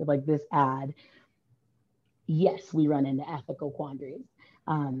app with like this ad, yes, we run into ethical quandaries.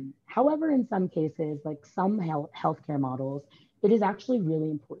 However, in some cases, like some healthcare models, it is actually really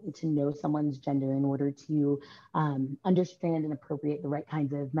important to know someone's gender in order to understand and appropriate the right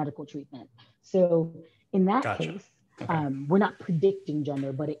kinds of medical treatment. So, in that Gotcha. case, Okay. we're not predicting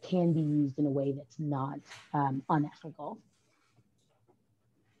gender, but it can be used in a way that's not unethical.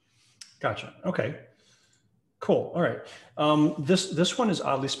 Gotcha. Okay. Cool. All right. This one is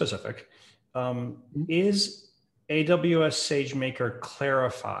oddly specific. Is AWS SageMaker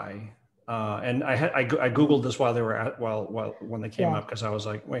Clarify? And I googled this while they were while when they came Yeah. up because I was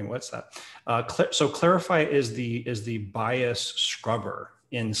like, wait, what's that? So Clarify is the bias scrubber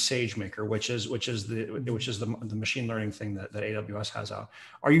in SageMaker, which is the machine learning thing that AWS has out.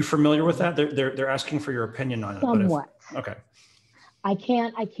 Are you familiar with that? They're asking for your opinion on it. But if Somewhat. okay. I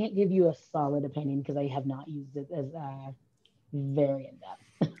can't give you a solid opinion because I have not used it as very in depth.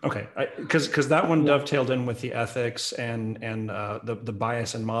 Okay, because that one Yeah. dovetailed in with the ethics and the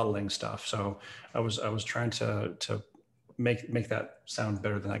bias and modeling stuff. So I was trying to make that sound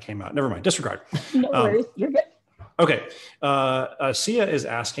better than that came out. Never mind, disregard. No Um, worries. You're good. okay, Sia is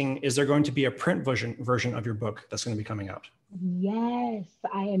asking, is there going to be a print version of your book that's going to be coming out? Yes,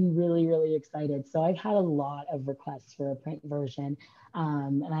 I am really, really excited. So I've had a lot of requests for a print version.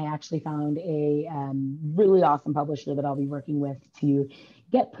 And I actually found a really awesome publisher that I'll be working with to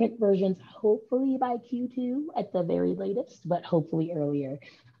get print versions, hopefully by Q2 at the very latest, but hopefully earlier.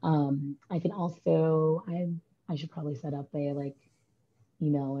 I can also, I should probably set up a like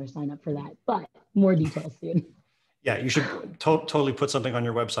email or sign up for that, but more details soon. Yeah, you should totally put something on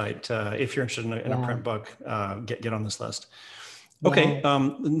your website if you're interested in a Yeah, print book. Get on this list. Okay, yes.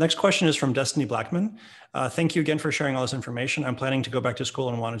 the next question is from Destiny Blackman. Thank you again for sharing all this information. I'm planning to go back to school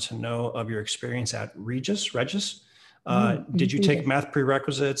and wanted to know of your experience at Regis. Did you take Regis. math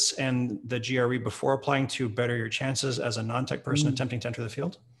prerequisites and the GRE before applying to better your chances as a non-tech person Mm. attempting to enter the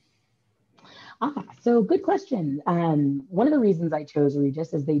field? So good question. One of the reasons I chose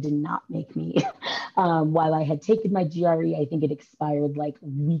Regis is they did not make me. While I had taken my GRE, I think it expired like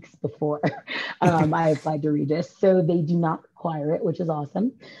weeks before I applied to Regis. So they do not require it, which is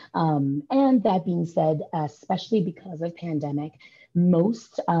awesome. And that being said, especially because of pandemic,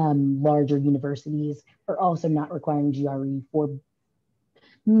 most larger universities are also not requiring GRE for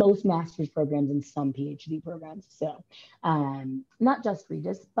most master's programs and some PhD programs. So not just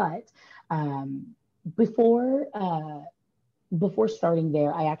Regis, but um, before before starting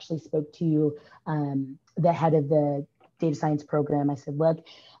there, I actually spoke to the head of the data science program. I said, look,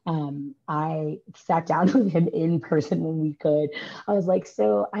 I sat down with him in person when we could. I was like,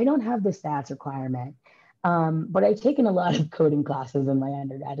 so I don't have the stats requirement. But I've taken a lot of coding classes in my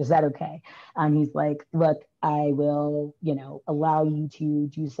undergrad. Is that okay? He's like, look, I will, allow you to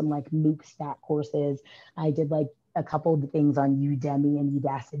do some like MOOC stat courses. I did like a couple of things on Udemy and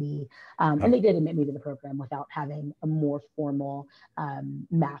Udacity. And they did admit me to the program without having a more formal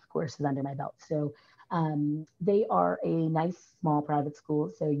math courses under my belt. So they are a nice small private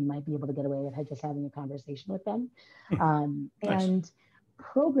school. So you might be able to get away with just having a conversation with them. Nice. And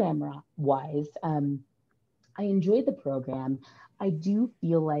program wise, I enjoyed the program. I do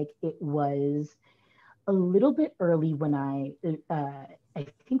feel like it was a little bit early when I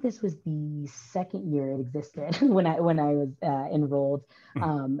think this was the second year it existed when I was enrolled,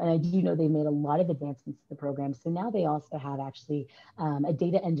 and I do know they made a lot of advancements to the program. So now they also have actually a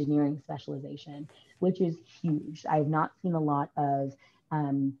data engineering specialization, which is huge. I've not seen a lot of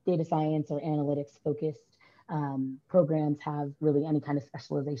data science or analytics focused programs have really any kind of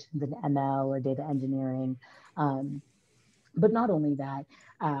specializations in ML or data engineering. Um, but not only that,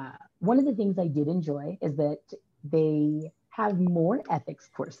 one of the things I did enjoy is that they have more ethics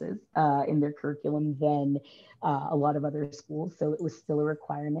courses in their curriculum than a lot of other schools. So it was still a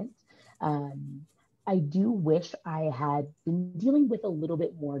requirement. Um, I do wish I had been dealing with a little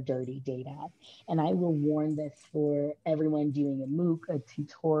bit more dirty data. And I will warn this for everyone doing a MOOC, a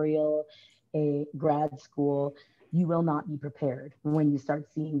tutorial, a grad school. You will not be prepared when you start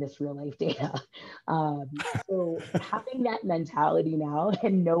seeing this real life data. So having that mentality now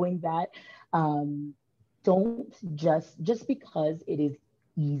and knowing that um, don't just because it is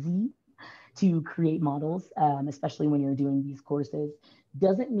easy to create models, especially when you're doing these courses,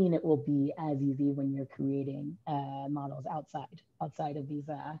 doesn't mean it will be as easy when you're creating models outside of these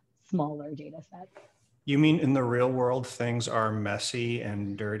smaller data sets. You mean in the real world, things are messy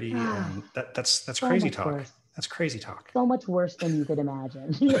and dirty, Ah, and that's so crazy much talk. worse. That's crazy talk. So much worse than you could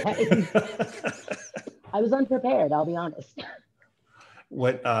imagine. Yeah, I was unprepared, I'll be honest.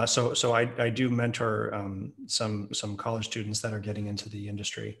 So I do mentor some college students that are getting into the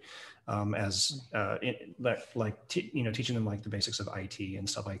industry, as teaching them like the basics of IT and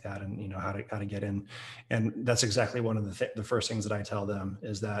stuff like that, and how to get in. And that's exactly one of the first things that I tell them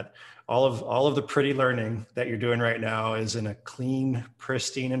is that all of the pretty learning that you're doing right now is in a clean,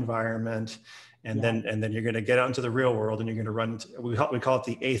 pristine environment. And Yeah. then you're going to get out into the real world, and you're going to run. We call it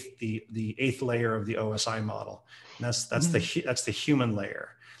the eighth layer of the OSI model, and that's the human layer.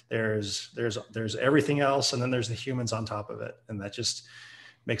 There's everything else, and then there's the humans on top of it, and that just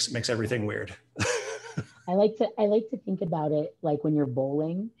makes everything weird. I like to think about it like when you're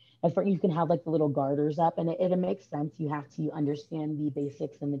bowling. At first, you can have like the little garters up, and it makes sense. You have to understand the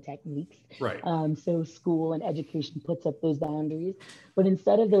basics and the techniques. Right. So school and education puts up those boundaries, but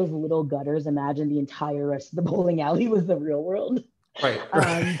instead of those little gutters, imagine the entire rest of the bowling alley was the real world.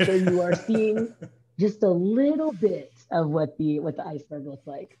 Right. So you are seeing just a little bit of what the iceberg looks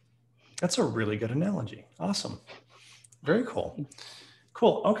like. That's a really good analogy. Awesome. Very cool.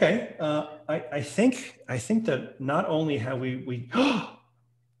 Cool. Okay. I think that not only have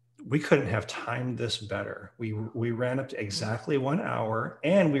we couldn't have timed this better. We ran up to exactly 1 hour,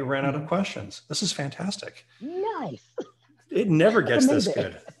 and we ran out of questions. This is fantastic. Nice. It never That's gets this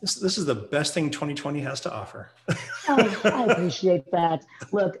amazing. good. This is the best thing 2020 has to offer. Oh, I appreciate that.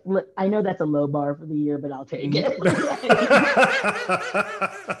 Look, I know that's a low bar for the year, but I'll take it.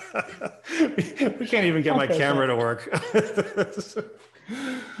 We can't even get I'll my take camera it. to work.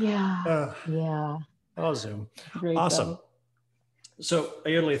 Yeah, Uh, yeah. oh, Zoom. It's great Awesome. though. So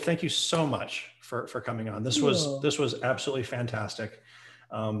Ayodele, thank you so much for coming on. This was Cool. this was absolutely fantastic.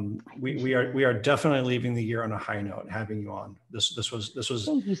 I We appreciate are it. we are definitely leaving the year on a high note having you on. This was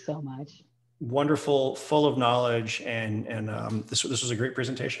Thank you so much. wonderful, full of knowledge, and this was a great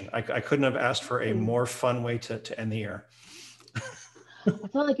presentation. I couldn't have asked for a Hey, more fun way to end the year.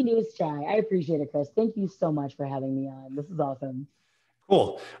 that's all I can do is try. I appreciate it, Chris. Thank you so much for having me on. This is awesome.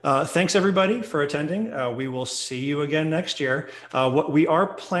 Cool. Thanks everybody for attending. We will see you again next year. What we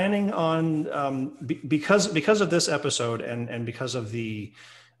are planning on, because of this episode and because of the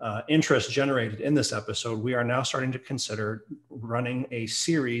interest generated in this episode, we are now starting to consider running a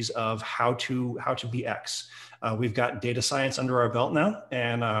series of how to be X. We've got data science under our belt now,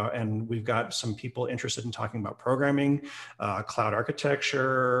 and we've got some people interested in talking about programming, cloud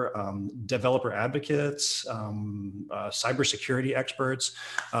architecture, developer advocates, cybersecurity experts.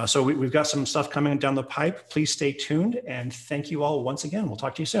 So we've got some stuff coming down the pipe. Please stay tuned, and thank you all once again. We'll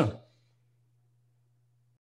talk to you soon.